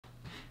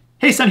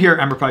Hey, Sun here,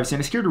 I'm a privacy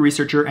and security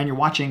researcher, and you're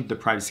watching The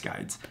Privacy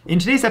Guides. In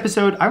today's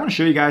episode, I want to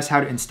show you guys how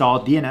to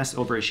install DNS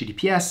over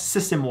HTTPS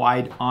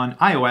system-wide on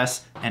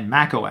iOS and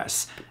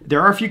macOS.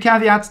 There are a few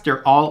caveats,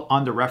 they're all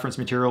on the reference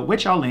material,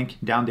 which I'll link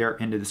down there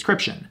in the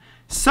description.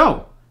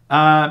 So,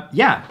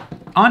 yeah,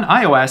 on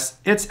iOS,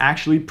 it's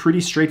actually pretty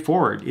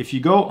straightforward. If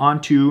you go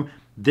onto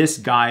this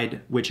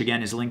guide, which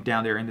again is linked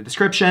down there in the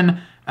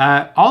description,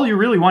 all you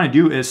really want to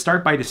do is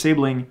start by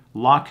disabling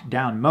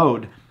lockdown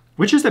mode,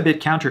 which is a bit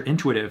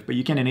counterintuitive, but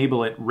you can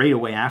enable it right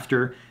away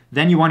after.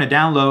 Then you want to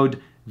download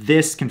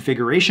this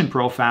configuration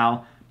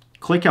profile,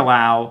 click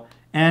allow,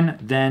 and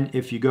then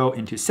if you go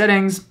into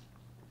settings,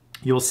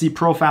 you'll see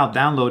profile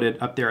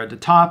downloaded up there at the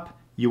top.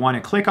 You want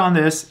to click on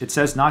this. It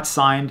says not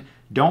signed.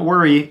 Don't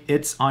worry,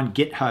 it's on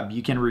GitHub.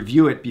 You can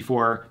review it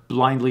before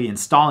blindly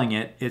installing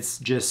it. It's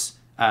just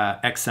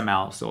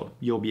XML, so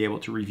you'll be able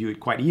to review it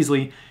quite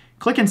easily.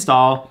 Click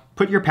install,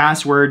 put your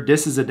password.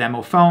 This is a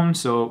demo phone,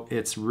 so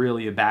it's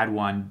really a bad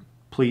one.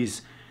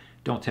 Please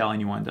don't tell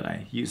anyone that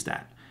I used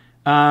that.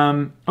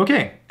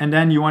 Okay, and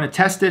then you want to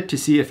test it to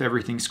see if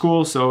everything's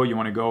cool. So you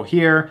want to go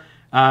here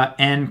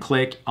and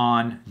click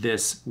on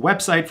this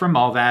website from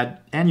Mullvad,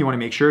 and you want to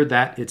make sure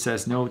that it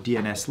says no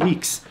DNS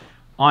leaks.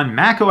 On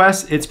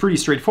macOS, it's pretty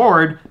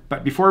straightforward,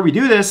 but before we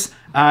do this,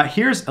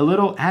 here's a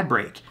little ad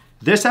break.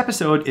 This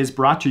episode is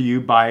brought to you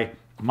by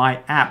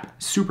my app,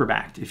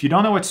 Superbacked. If you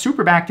don't know what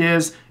Superbacked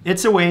is,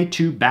 it's a way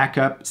to back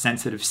up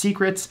sensitive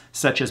secrets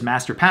such as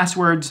master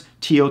passwords,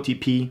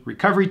 TOTP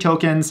recovery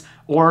tokens,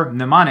 or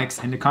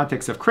mnemonics in the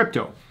context of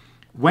crypto.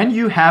 When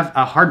you have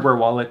a hardware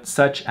wallet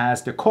such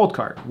as the Cold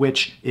Card,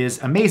 which is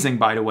amazing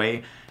by the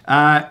way,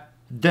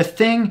 the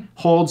thing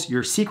holds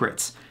your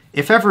secrets.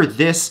 If ever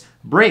this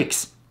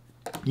breaks,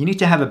 you need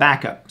to have a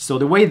backup. So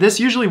the way this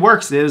usually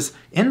works is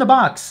in the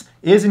box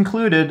is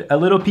included a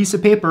little piece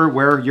of paper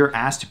where you're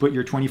asked to put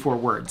your 24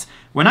 words.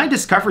 When I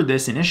discovered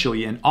this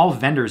initially, and all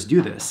vendors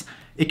do this,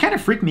 it kind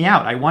of freaked me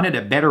out. I wanted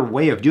a better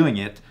way of doing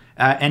it,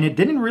 and it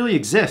didn't really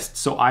exist,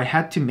 so I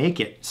had to make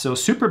it. So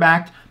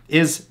Superbacked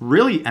is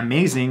really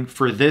amazing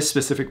for this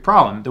specific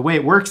problem. The way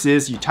it works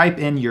is you type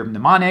in your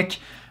mnemonic.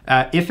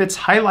 If it's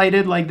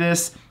highlighted like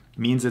this,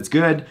 means it's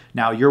good.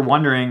 Now you're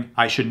wondering,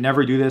 I should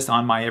never do this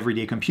on my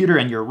everyday computer,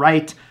 and you're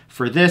right.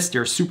 For this,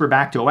 there's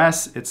Superbacked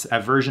OS. It's a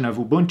version of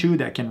Ubuntu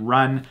that can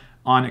run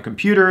on a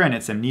computer, and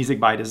it's amnesic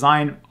by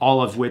design,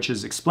 all of which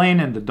is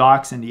explained in the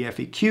docs and the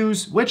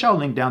FAQs, which I'll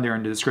link down there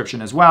in the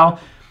description as well.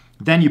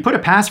 Then you put a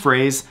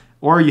passphrase,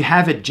 or you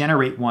have it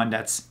generate one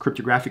that's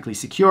cryptographically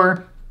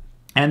secure,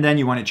 and then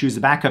you want to choose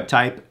the backup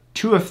type.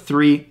 2 of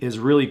 3 is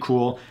really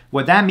cool.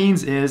 What that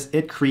means is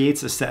it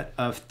creates a set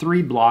of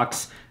 3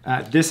 blocks.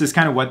 This is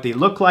kind of what they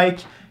look like.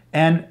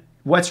 And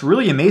what's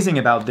really amazing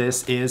about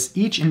this is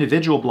each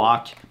individual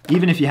block,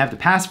 even if you have the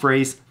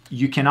passphrase,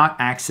 you cannot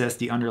access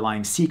the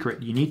underlying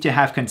secret. You need to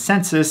have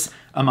consensus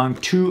among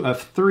 2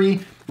 of 3,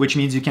 which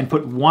means you can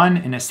put 1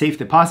 in a safe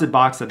deposit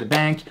box at the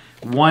bank,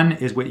 1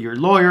 is with your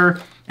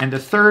lawyer, and the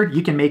 3rd,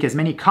 you can make as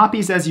many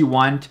copies as you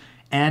want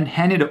and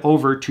hand it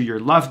over to your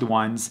loved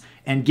ones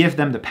and give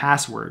them the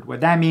password.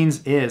 What that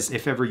means is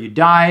if ever you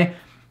die,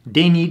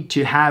 they need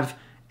to have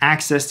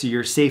access to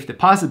your safe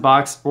deposit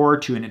box or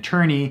to an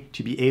attorney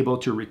to be able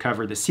to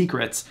recover the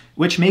secrets,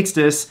 which makes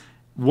this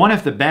one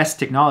of the best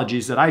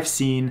technologies that I've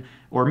seen,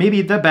 or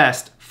maybe the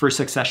best for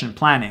succession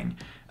planning.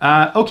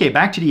 Okay,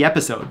 back to the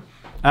episode.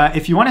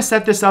 If you want to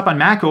set this up on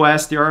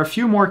macOS, there are a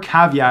few more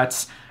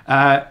caveats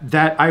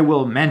that I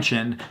will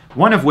mention,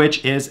 one of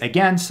which is,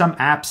 again, some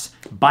apps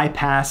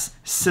bypass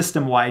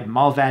system-wide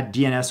Mullvad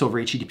DNS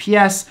over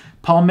HTTPS.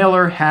 Paul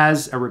Miller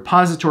has a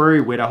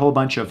repository with a whole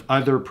bunch of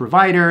other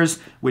providers,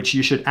 which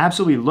you should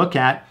absolutely look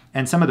at,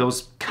 and some of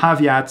those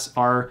caveats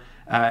are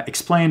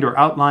explained or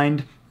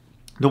outlined.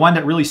 The one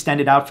that really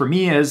stood out for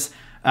me is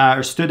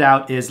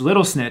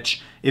Little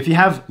Snitch. If you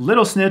have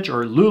Little Snitch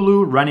or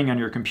Lulu running on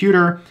your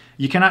computer,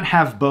 you cannot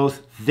have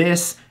both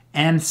this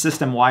and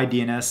system-wide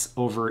DNS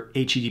over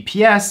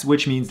HTTPS,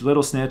 which means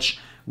Little Snitch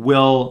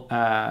will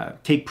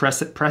take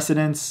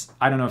precedence.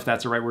 I don't know if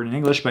that's the right word in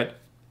English, but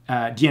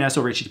DNS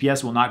over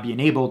HTTPS will not be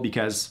enabled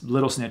because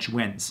Little Snitch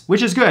wins,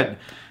 which is good.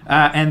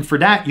 And for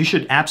that, you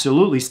should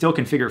absolutely still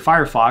configure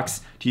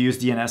Firefox to use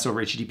DNS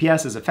over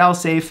HTTPS as a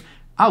failsafe.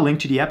 I'll link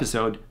to the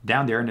episode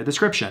down there in the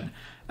description.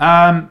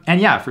 And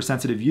yeah, for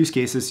sensitive use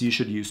cases, you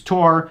should use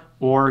Tor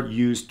or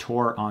use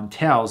Tor on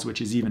Tails,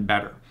 which is even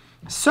better.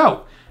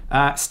 So,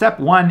 step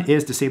 1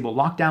 is disable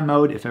lockdown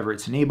mode if ever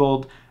it's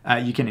enabled.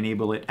 You can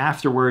enable it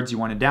afterwards. You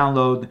want to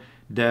download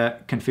the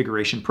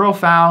configuration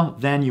profile.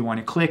 Then you want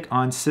to click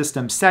on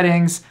system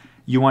settings.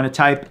 You want to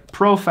type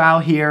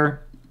profile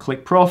here,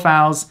 click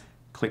profiles,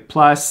 click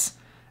plus,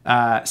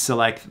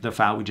 select the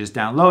file we just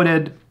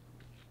downloaded.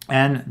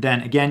 And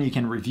then again, you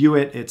can review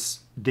it. It's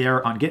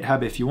there on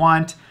GitHub if you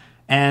want,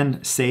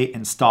 and say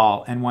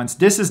install. And once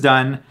this is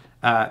done,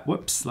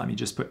 whoops, let me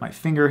just put my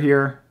finger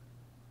here.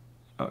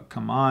 Oh,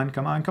 come on,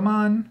 come on, come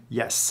on.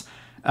 Yes.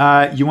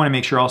 You want to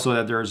make sure also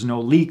that there's no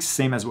leaks,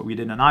 same as what we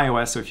did on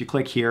iOS. So if you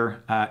click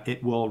here,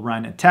 it will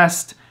run a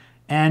test.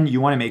 and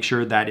you want to make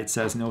sure that it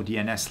says no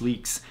DNS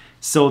leaks.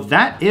 So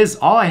that is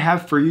all I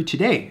have for you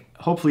today.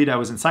 Hopefully that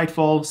was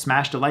insightful.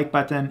 Smash the like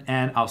button,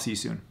 and I'll see you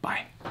soon.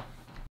 Bye.